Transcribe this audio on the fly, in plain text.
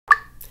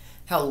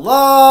Hello,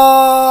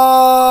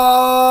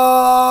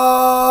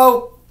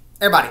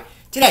 everybody.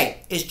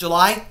 Today is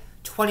July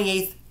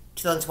 28th,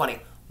 2020.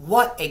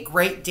 What a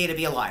great day to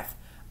be alive.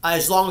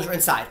 As long as you're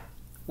inside,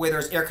 where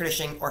there's air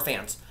conditioning or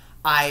fans.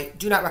 I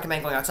do not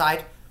recommend going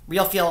outside.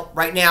 Real feel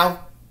right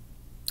now,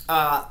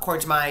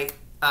 according to my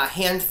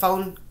hand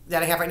phone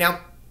that I have right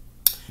now,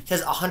 it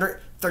says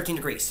 113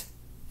 degrees.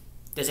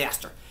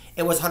 Disaster.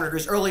 It was 100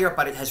 degrees earlier,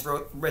 but it has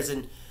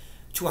risen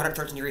to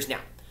 113 degrees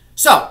now.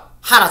 So,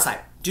 hot outside.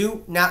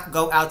 Do not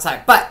go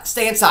outside, but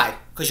stay inside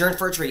because you're in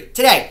for a treat.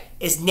 Today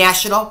is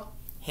National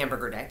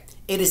Hamburger Day.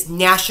 It is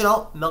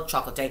National Milk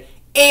Chocolate Day.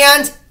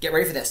 And, get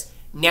ready for this,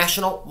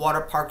 National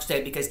Water Parks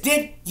Day, because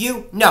did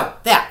you know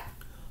that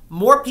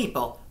more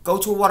people go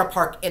to a water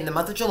park in the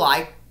month of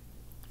July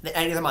than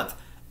any other month?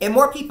 And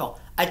more people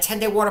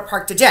attend a water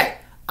park today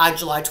on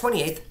July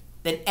 28th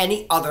than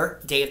any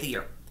other day of the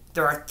year.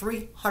 There are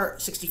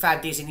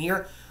 365 days in a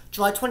year.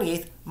 July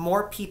 28th,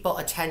 more people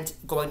attend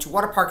going to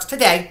water parks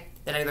today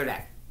than any other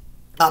day.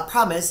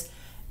 Problem is,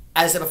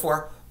 as I said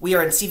before, we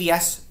are in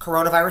CVS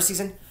coronavirus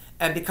season,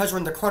 and because we're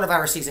in the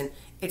coronavirus season,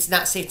 it's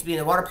not safe to be in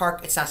a water park.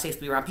 It's not safe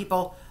to be around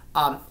people.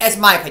 As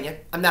my opinion,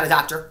 I'm not a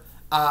doctor.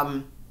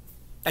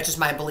 That's just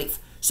my belief.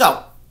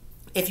 So,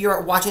 if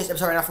you're watching this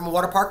episode right now from a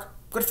water park,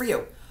 good for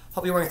you.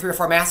 Hope you're wearing 3 or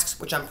 4 masks,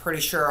 which I'm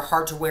pretty sure are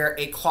hard to wear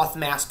a cloth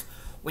mask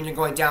when you're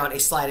going down a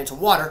slide into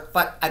water,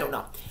 but I don't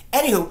know.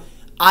 Anywho,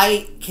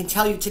 I can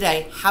tell you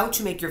today how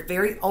to make your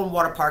very own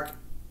water park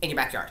in your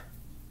backyard.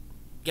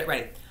 Get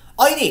ready.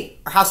 All you need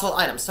are household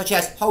items such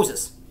as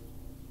hoses,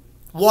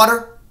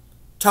 water,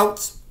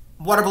 totes,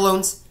 water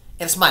balloons,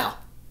 and a smile.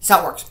 That's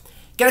how it works.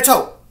 Get a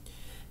tote.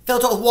 Fill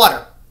the tote with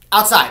water.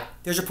 Outside,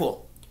 there's your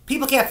pool.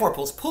 People can't afford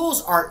pools.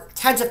 Pools are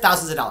tens of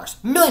thousands of dollars,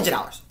 millions of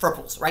dollars for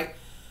pools, right?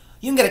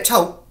 You can get a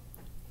tote,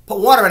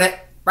 put water in it,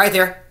 right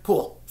there,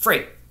 pool,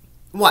 free.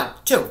 1,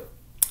 2.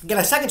 Get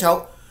a second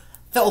tote,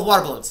 fill it with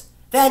water balloons.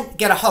 Then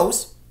get a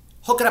hose,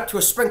 hook it up to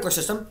a sprinkler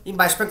system. You can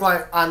buy a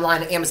sprinkler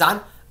online at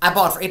Amazon. I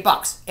bought it for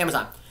 $8,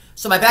 Amazon.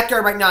 So my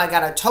backyard right now, I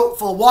got a tote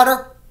full of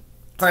water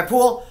for my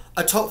pool,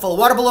 a tote full of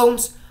water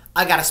balloons.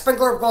 I got a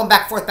sprinkler going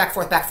back, forth, back,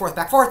 forth, back, forth,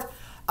 back, forth.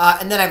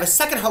 And then I have a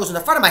second hose in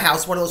the front of my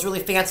house, one of those really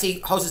fancy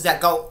hoses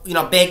that go,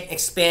 big,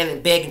 expand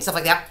and big and stuff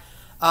like that.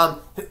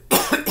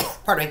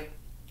 Pardon me.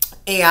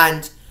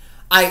 And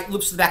I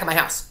loops to the back of my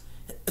house.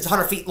 It's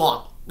 100 feet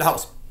long, the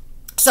hose.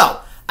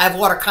 So I have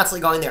water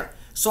constantly going there.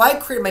 So I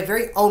created my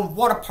very own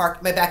water park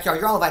in my backyard.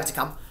 You're all invited to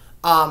come.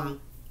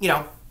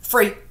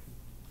 Free.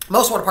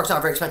 Most water parks are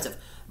very expensive.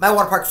 My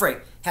water park free.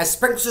 Has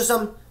sprinkler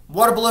system,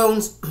 water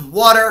balloons,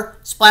 water,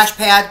 splash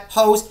pad,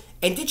 hose.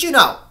 And did you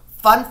know,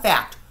 fun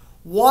fact,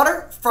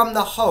 water from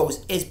the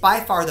hose is by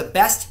far the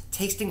best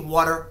tasting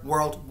water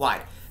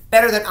worldwide.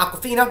 Better than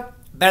Aquafina,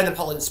 better than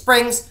Poland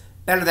Springs,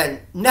 better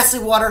than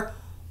Nestle water.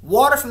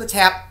 Water from the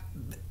tap,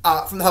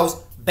 from the hose,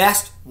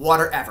 best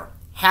water ever.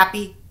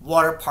 Happy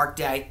Water Park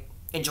Day.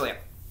 Enjoy it.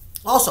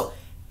 Also,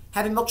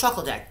 happy Milk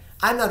Chocolate Day.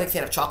 I'm not a big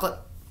fan of chocolate.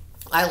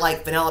 I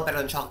like vanilla better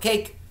than chocolate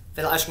cake,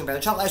 vanilla ice cream better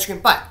than chocolate ice cream,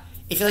 but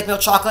if you like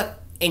milk chocolate,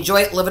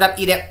 enjoy it, live it up,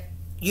 eat it.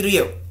 You do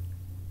you.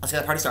 Let's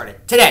get the party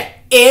started. Today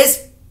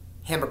is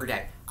Hamburger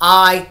Day.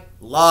 I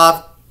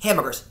love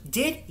hamburgers.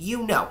 Did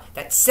you know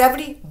that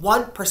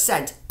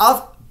 71%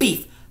 of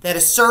beef that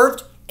is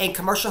served in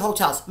commercial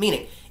hotels,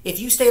 meaning if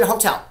you stay at a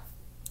hotel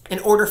and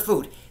order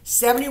food,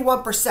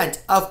 71%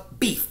 of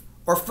beef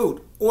or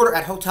food ordered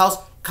at hotels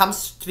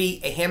comes to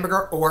be a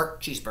hamburger or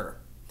cheeseburger.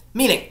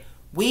 Meaning,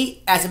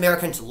 we as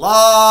Americans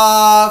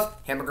love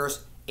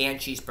hamburgers and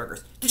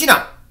cheeseburgers. Did you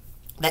know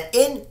that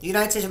in the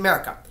United States of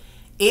America,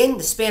 in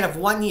the span of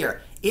 1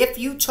 year, if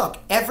you took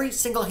every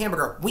single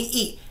hamburger we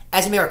eat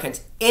as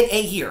Americans in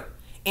a year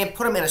and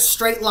put them in a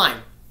straight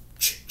line,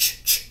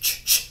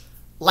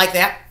 like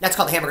that, that's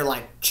called the hamburger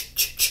line.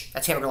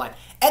 That's hamburger line.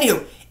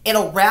 Anywho,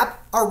 it'll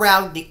wrap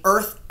around the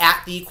earth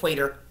at the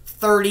equator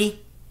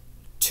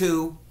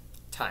 32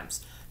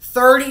 times.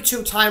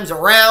 32 times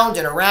around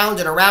and around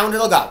and around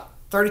it'll go.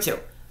 32.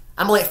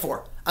 I'm only at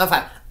 4. I'm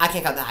 5. I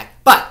can't count that high.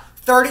 But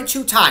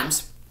 32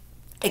 times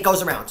it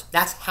goes around.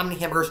 That's how many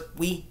hamburgers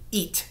we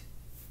eat.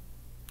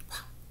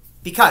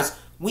 Because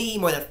we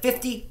eat more than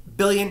 50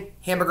 billion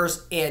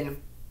hamburgers in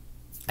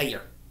a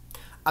year.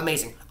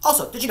 Amazing.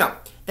 Also, did you know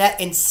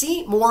that in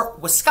Seymour,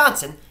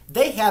 Wisconsin,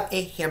 they have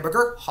a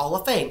Hamburger Hall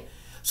of Fame.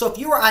 So if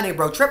you were on a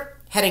road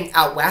trip heading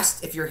out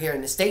west, if you're here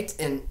in the States,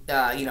 in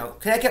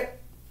Connecticut,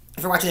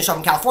 if you're watching the show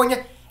from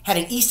California,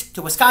 heading east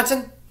to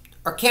Wisconsin,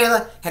 or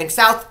Canada, heading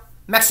south,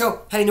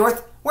 Mexico, heading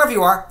north, wherever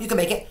you are, you can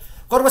make it.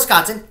 Go to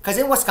Wisconsin, because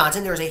in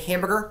Wisconsin, there's a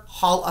Hamburger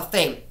Hall of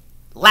Fame.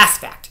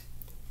 Last fact,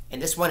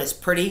 and this one is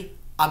pretty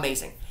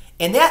amazing,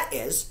 and that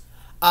is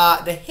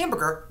the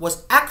hamburger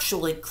was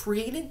actually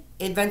created,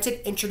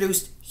 invented,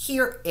 introduced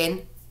here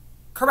in,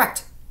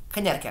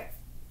 Connecticut.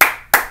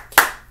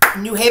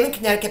 New Haven,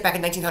 Connecticut back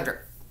in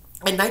 1900.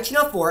 In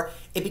 1904,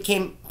 it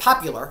became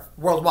popular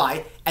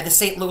worldwide at the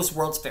St. Louis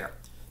World's Fair.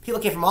 People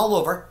came from all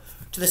over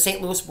to the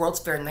St. Louis World's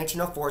Fair in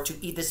 1904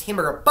 to eat this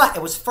hamburger, but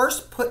it was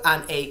first put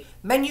on a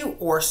menu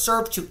or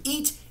served to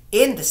eat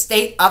in the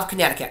state of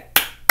Connecticut.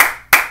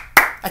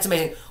 That's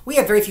amazing. We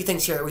have very few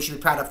things here that we should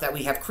be proud of that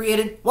we have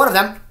created. One of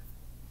them,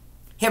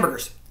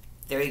 hamburgers.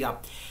 There you go.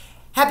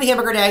 Happy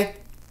Hamburger Day.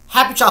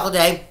 Happy Chocolate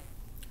Day.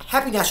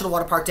 Happy National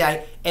Water Park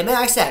Day. And may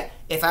I say,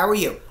 if I were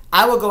you,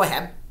 I will go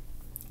ahead,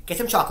 get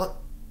some chocolate,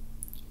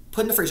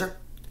 put it in the freezer,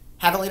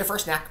 have it later for a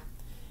snack,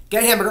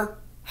 get a hamburger,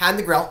 have it on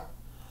the grill.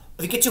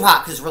 If you get too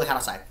hot, because it's really hot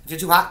outside. If you're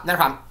too hot, not a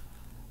problem.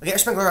 Get your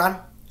sprinkler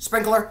on.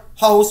 Sprinkler,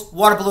 hose,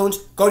 water balloons.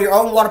 Go to your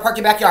own water park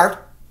in your backyard.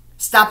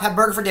 Stop, have a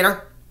burger for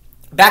dinner.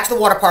 Back to the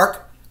water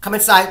park. Come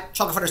inside,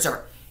 chocolate for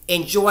dessert.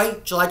 Enjoy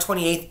July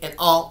 28th and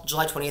all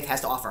July 28th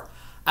has to offer.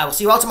 I will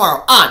see you all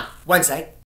tomorrow on Wednesday.